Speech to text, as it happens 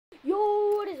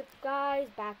Guys,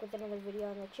 back with another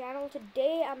video on the channel.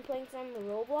 Today I'm playing some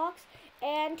Roblox,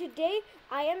 and today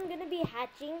I am going to be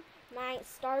hatching my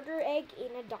starter egg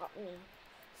in Adopt Me.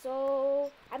 So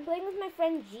I'm playing with my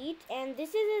friend Jeet, and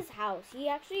this is his house. He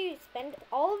actually spent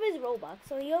all of his Robux,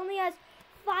 so he only has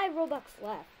 5 Robux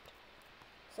left.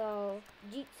 So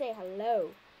Jeet, say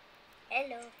hello.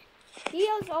 Hello. He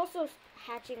is also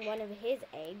hatching one of his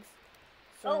eggs.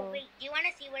 So, oh, wait, do you want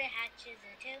to see what it hatches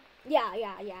into? Yeah.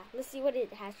 Let's see what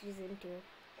it hatches into.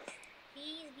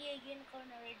 Please be a unicorn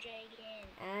or a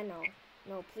dragon.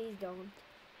 No, please don't.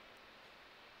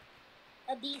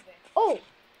 A beaver. Oh,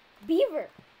 beaver.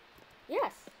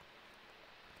 Yes.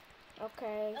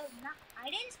 Okay. Oh, no,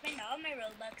 I didn't spend all my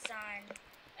Robux on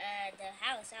the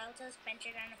house. I also spent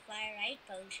it on a fly ride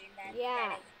potion.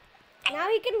 Now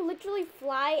he can literally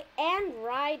fly and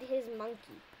ride his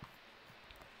monkey.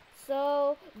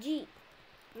 So, gee,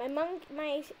 my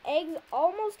eggs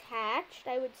almost hatched,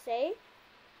 I would say.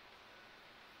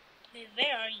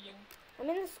 Where are you? I'm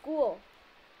in the school.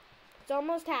 It's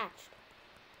almost hatched.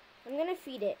 I'm gonna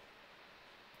feed it.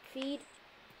 Feed,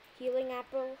 healing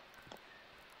apple.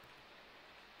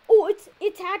 Oh,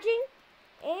 it's hatching,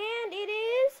 and it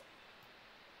is.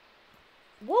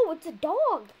 Whoa, it's a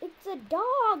dog. It's a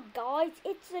dog, guys.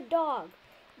 It's a dog.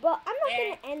 But I'm not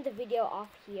gonna end the video off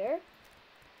here.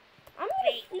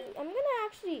 I'm gonna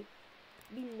actually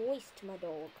be moist to my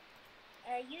dog.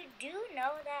 You do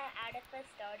know that out of a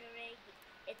starter egg,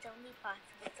 it's only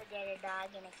possible to get a dog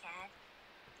and a cat?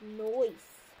 Nice.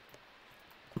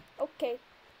 Okay.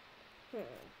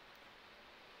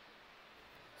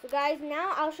 So guys,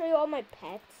 now I'll show you all my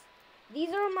pets.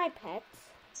 These are my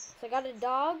pets. So I got a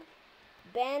dog,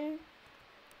 Ben,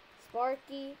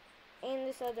 Sparky, and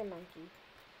this other monkey.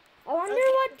 I wonder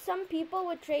what some people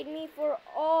would trade me for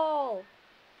all.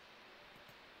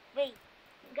 Wait,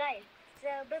 guys, so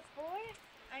before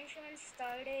Anshuman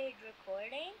started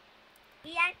recording,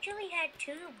 he actually had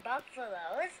 2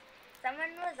 buffaloes.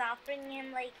 Someone was offering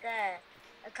him like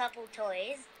a couple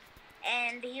toys,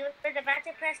 and he was about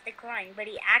to press decline, but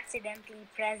he accidentally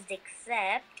pressed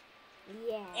accept.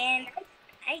 Yeah. And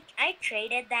I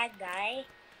traded that guy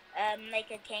like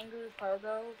a kangaroo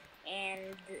pogo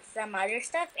and some other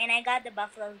stuff, and I got the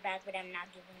buffaloes back, but I'm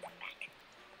not giving them back.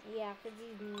 Yeah, because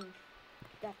he's mean.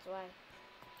 That's why.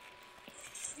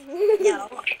 No.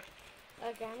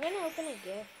 Okay, I'm gonna open a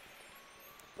gift.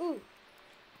 Ooh.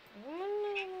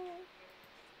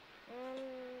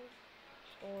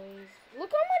 Toys.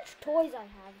 Look how much toys I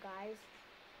have, guys.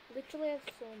 Literally have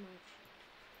so much.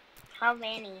 How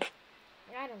many?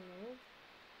 I don't know.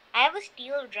 I have a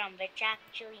steel drum, which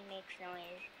actually makes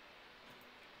noise.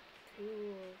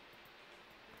 Cool.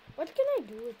 What can I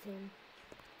do with him?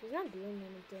 He's not doing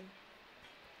anything.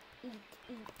 Eat.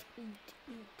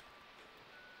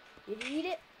 Did he eat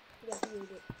it? Yeah, he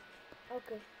ate it.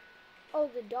 Okay. Oh,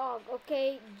 the dog.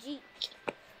 Okay, Jeet.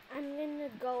 I'm gonna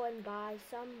go and buy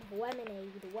some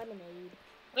lemonade.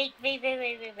 Wait. I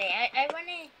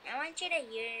want you to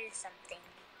hear something.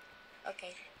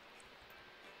 Okay.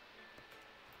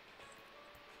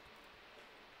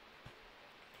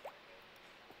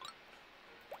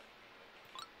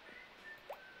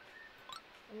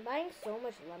 I'm buying so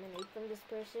much lemonade from this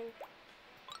person.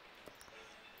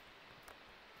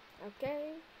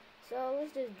 Okay, so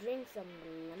let's just drink some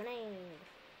lemonade.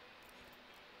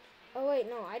 Oh wait,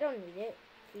 no, I don't need it.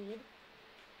 Feed.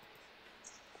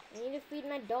 I need to feed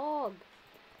my dog.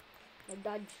 My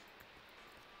Dodge.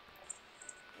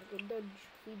 Okay, Dodge.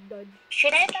 Feed Dodge.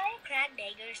 Should I buy a cracked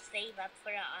egg or save up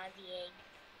for an Aussie egg?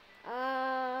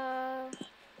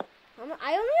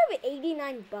 I only have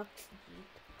 89 bucks.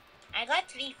 I got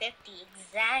 $3.50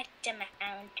 exact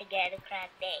amount to get a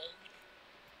cracked egg.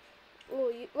 Oh,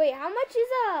 wait, how much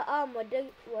is a what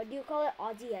do you call it?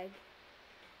 Aussie egg?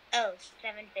 Oh,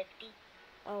 $7.50.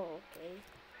 Oh, okay.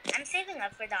 I'm saving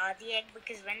up for the Aussie egg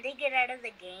because when they get out of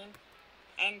the game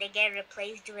and they get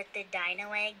replaced with the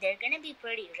dino egg, they're gonna be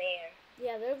pretty rare.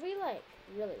 Yeah, they'll be like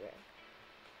really rare.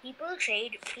 People will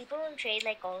trade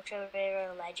like ultra rare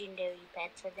or legendary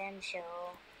pets for them, so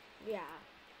yeah.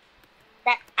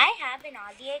 That I have an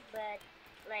Aussie egg, but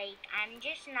like I'm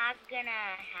just not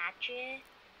gonna hatch it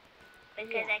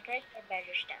because I could get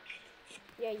better stuff.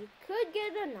 Yeah, you could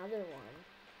get another one.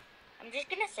 I'm just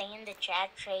gonna say in the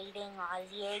chat trading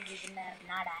Aussie egg, even though I'm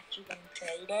not actually gonna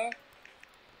trade it.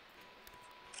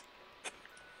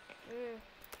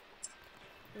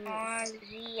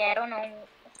 Aussie, I don't know.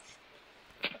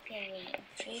 Okay,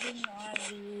 trading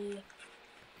Aussie.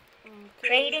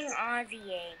 Trading Aussie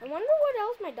egg. I wonder what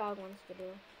else my dog wants to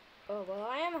do. Oh, well,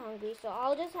 I am hungry, so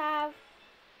I'll just have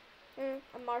a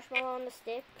marshmallow on the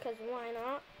stick, because why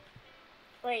not?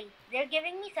 Wait, they're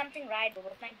giving me something rideable,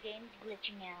 but my game's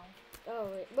glitching out. Oh,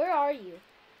 wait. Where are you?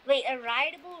 Wait, a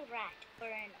rideable rat for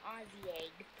an Aussie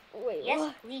egg. Wait, Yes,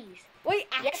 what? please. Wait,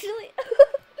 Yes. actually?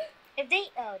 If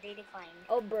they, they declined.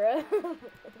 Oh, bruh.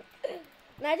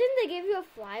 Imagine they gave you a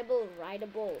flyable,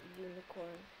 rideable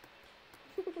unicorn.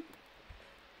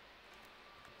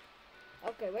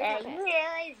 Okay, where's my You pet?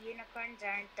 realize unicorns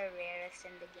aren't the rarest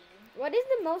in the game? What is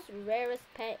the most rarest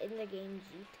pet in the game,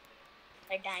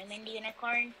 Jeet? A diamond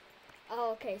unicorn?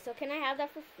 Oh, okay. So can I have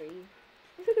that for free?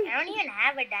 I don't even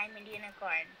have a diamond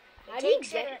unicorn. How do you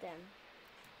get them?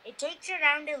 It takes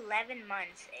around 11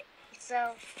 months.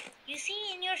 So, you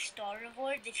see in your store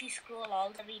rewards, if you scroll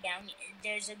all the way down,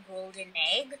 there's a golden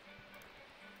egg.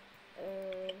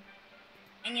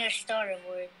 In your store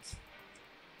rewards.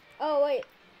 Oh, wait.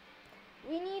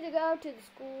 We need to go to the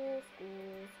school.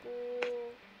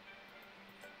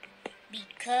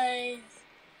 Because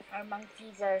our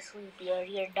monkeys are sleepy, or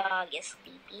your dog is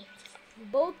sleepy.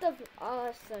 Both of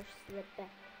us are sleepy. Okay.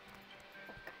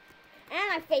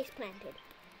 And I face planted.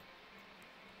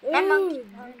 My monkey's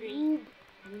hungry. Move.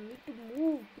 You need to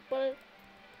move, people.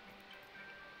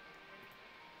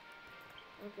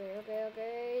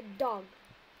 Okay. Dog.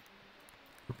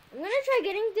 I'm gonna try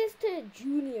getting this to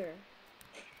Junior.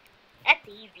 That's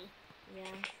easy.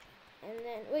 Yeah. And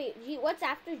then, wait, what's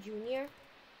after Junior?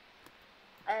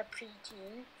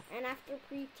 Preteen. And after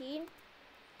preteen?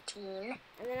 Teen.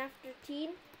 And then after teen?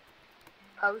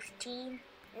 Post-teen.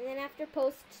 And then after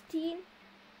post-teen?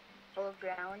 Full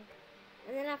grown.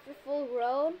 And then after full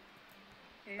grown?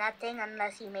 Nothing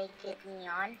unless you make it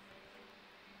neon.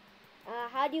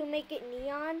 How do you make it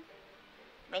neon?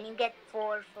 When you get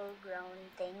 4 full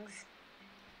grown things.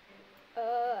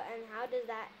 And how does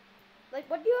that, like,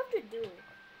 what do you have to do?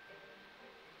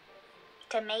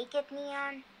 To make it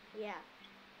neon? Yeah.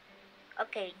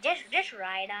 Okay, just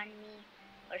ride on me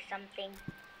or something.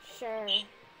 Sure.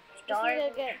 Start.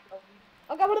 Okay.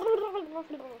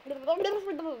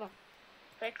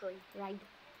 Quickly. Ride.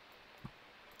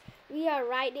 We are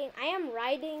riding. I am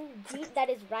riding Jeet that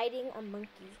is riding a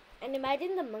monkey. And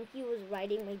imagine the monkey was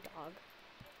riding my dog.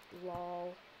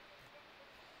 Lol.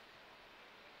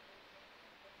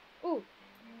 Ooh.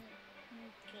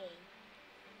 Okay.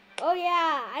 Oh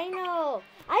yeah, I know.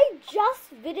 I just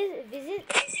visited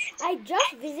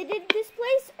this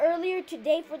place earlier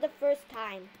today for the first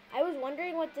time. I was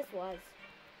wondering what this was.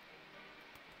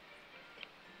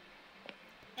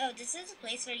 Oh, this is a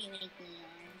place where you make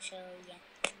neon, so yeah.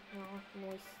 Oh,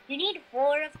 nice. You need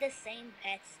 4 of the same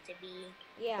pets to be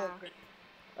Yeah. full grown.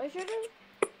 Oh, should I?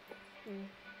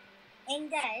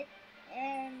 And guys,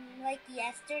 like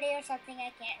yesterday or something,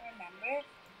 I can't remember.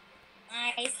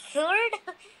 I sort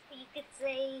of, you could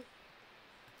say,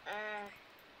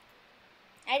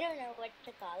 I don't know what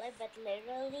to call it, but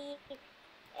literally,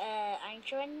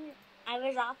 I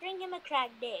was offering him a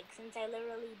cracked egg since I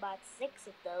literally bought 6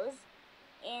 of those,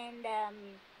 and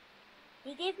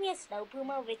he gave me a snow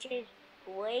puma, which is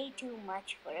way too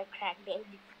much for a cracked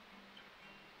egg.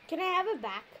 Can I have it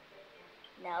back?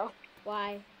 No,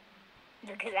 Why?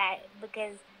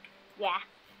 because yeah.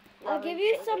 I'll give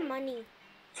you some money.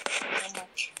 How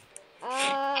much?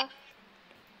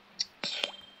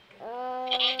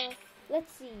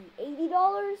 Let's see,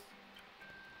 $80?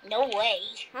 No way.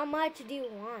 How much do you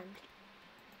want?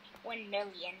 1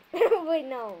 million. Wait,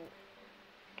 no.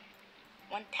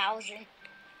 1,000.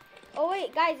 Oh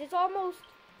wait, guys, it's almost.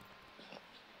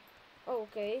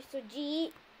 Okay, so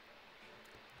G.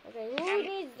 Okay, who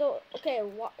needs the? Okay,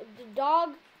 the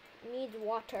dog needs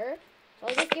water. So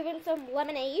I'll just give him some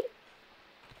lemonade.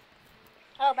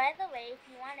 Oh, by the way, if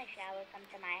you want a shower, come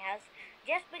to my house.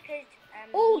 Just because.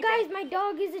 Oh, guys, my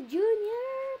dog is a junior.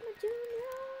 My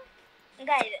junior.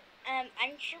 Guys,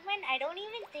 Anshuman, I don't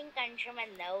even think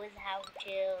Anshuman knows how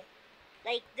to.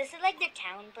 Like, this is like the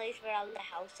town place where all the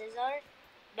houses are.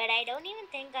 But I don't even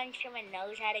think Anshuman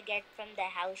knows how to get from the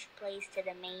house place to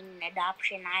the main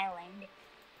adoption island.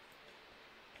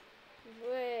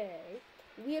 Wait.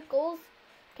 Vehicles.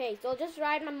 Okay, so I'll just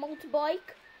ride my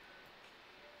motorbike.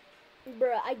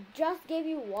 Bruh, I just gave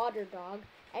you water, dog.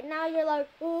 And now you're like,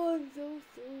 oh, I'm so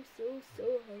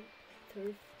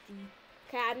thirsty.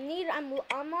 Okay,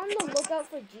 I'm on the lookout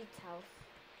for Jeet's house.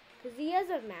 Because he has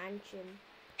a mansion.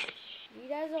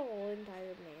 Jeet has a whole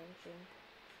entire mansion.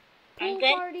 Pool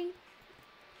party?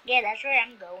 Yeah, that's where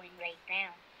I'm going right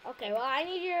now. Okay, well, I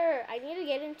need to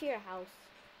get into your house.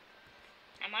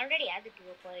 I'm already at the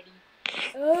pool party.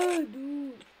 Oh,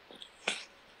 dude.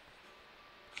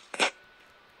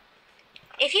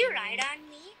 If you ride on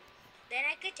me, then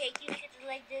I could take you to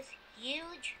like this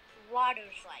huge water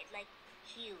slide, like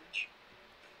huge.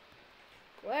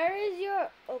 Where is your...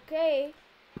 Okay.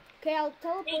 Okay, I'll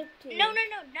teleport to you. No, not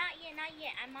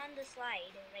yet. I'm on the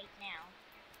slide right now.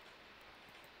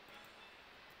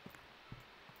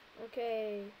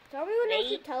 Okay. Tell me when I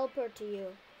should teleport to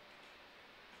you.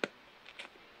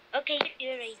 Okay, do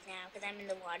it right now, because I'm in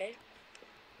the water.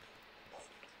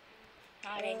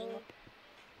 Not anymore.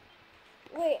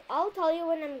 Wait, I'll tell you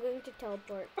when I'm going to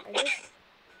teleport. I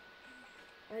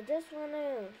just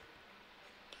wanna...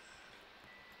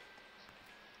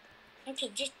 Okay,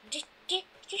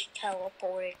 just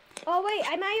teleport. Oh wait,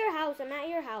 I'm at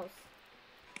your house.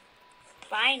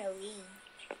 Finally.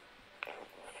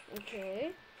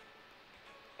 Okay.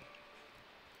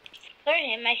 For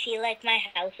him, I feel like my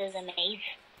house is a maze.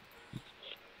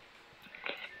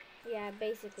 Yeah, it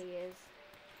basically is.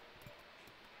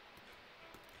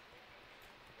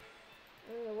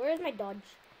 Where's my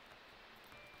dodge?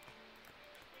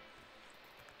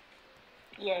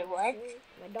 Your what?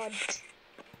 My dodge.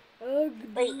 Oh,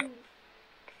 wait.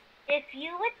 If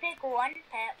you would pick one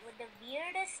pet with the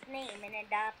weirdest name and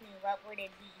adopt me, what would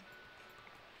it be?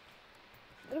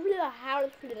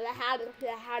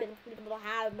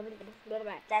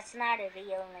 That's not a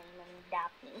real name and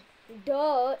adopt me.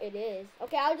 Duh, it is.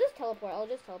 Okay, I'll just teleport. I'm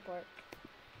just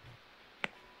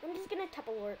gonna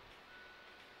teleport.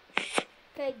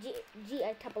 Okay, G,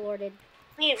 I teleported.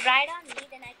 Wait, ride on me,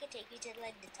 then I could take you to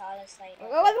like the tallest slide.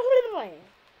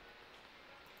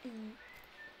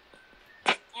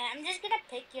 I'm just gonna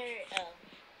pick your.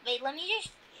 Wait, let me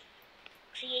just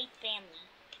create family.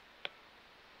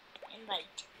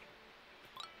 Invite.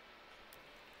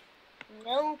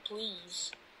 No,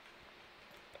 please.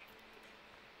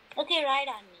 Okay, ride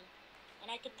on me,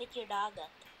 and I could pick your dog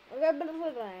up.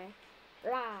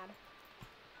 Rod.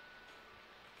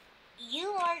 You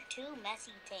are two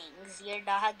messy things, your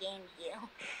dog and you.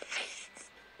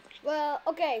 Well,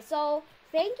 okay, so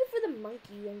thank you for the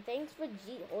monkey, and thanks for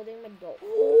G holding my dog.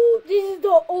 Oh, this is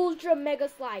the ultra mega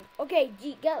slide. Okay,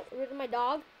 G, get rid of my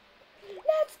dog.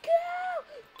 Let's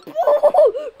go!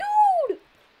 Oh, dude!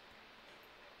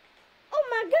 Oh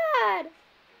my god!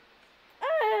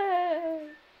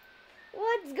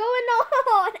 What's going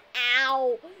on?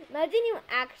 Ow! Imagine you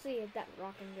actually hit that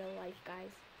rock in real life,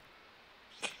 guys.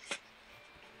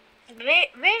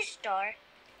 Where's Star?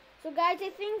 So guys, I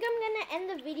think I'm gonna end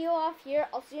the video off here.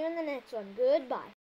 I'll see you in the next one. Goodbye.